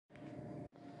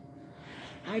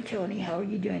Hi, Tony. How are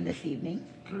you doing this evening?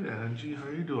 Good, Angie. How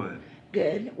you doing?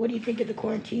 Good. What do you think of the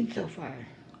quarantine so far?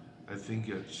 I think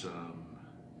it's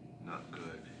not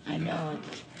good. I know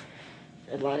it's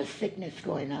a lot of sickness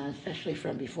going on, especially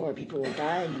from before. People were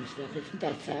dying and stuff. Isn't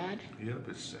that sad? Yep,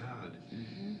 it's sad.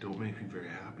 Don't make me very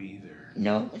happy either.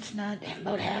 No, it's not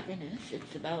about happiness.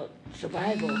 It's about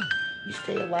survival. You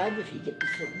stay alive if you get the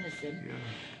sickness, Yeah.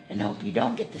 and hope you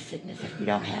don't get the sickness if you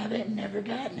don't have it and never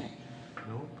gotten it.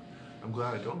 Nope. I'm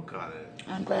glad I don't got it.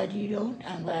 I'm glad you don't.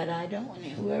 I'm glad I don't, and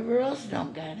whoever else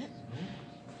don't got it.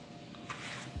 Nope.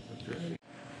 That's right.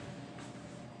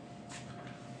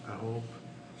 I hope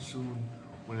soon,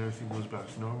 when everything goes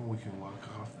back to normal, we can walk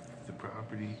off the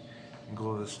property and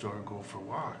go to the store and go for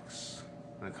walks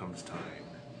when it comes time.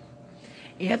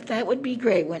 Yep, that would be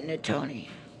great, wouldn't it, Tony?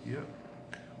 Yep.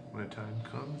 When the time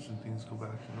comes and things go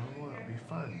back to normal, that'll be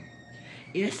fun.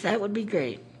 Yes, that would be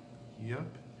great. Yep.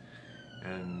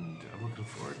 And I'm looking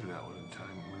forward to that one in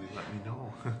time when they let me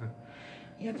know.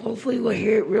 Yep, hopefully we'll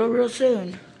hear it real, real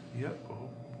soon. Yep, I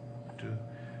hope to,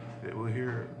 that we'll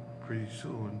hear it pretty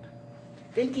soon.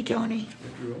 Thank you, Tony.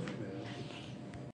 You're welcome, man.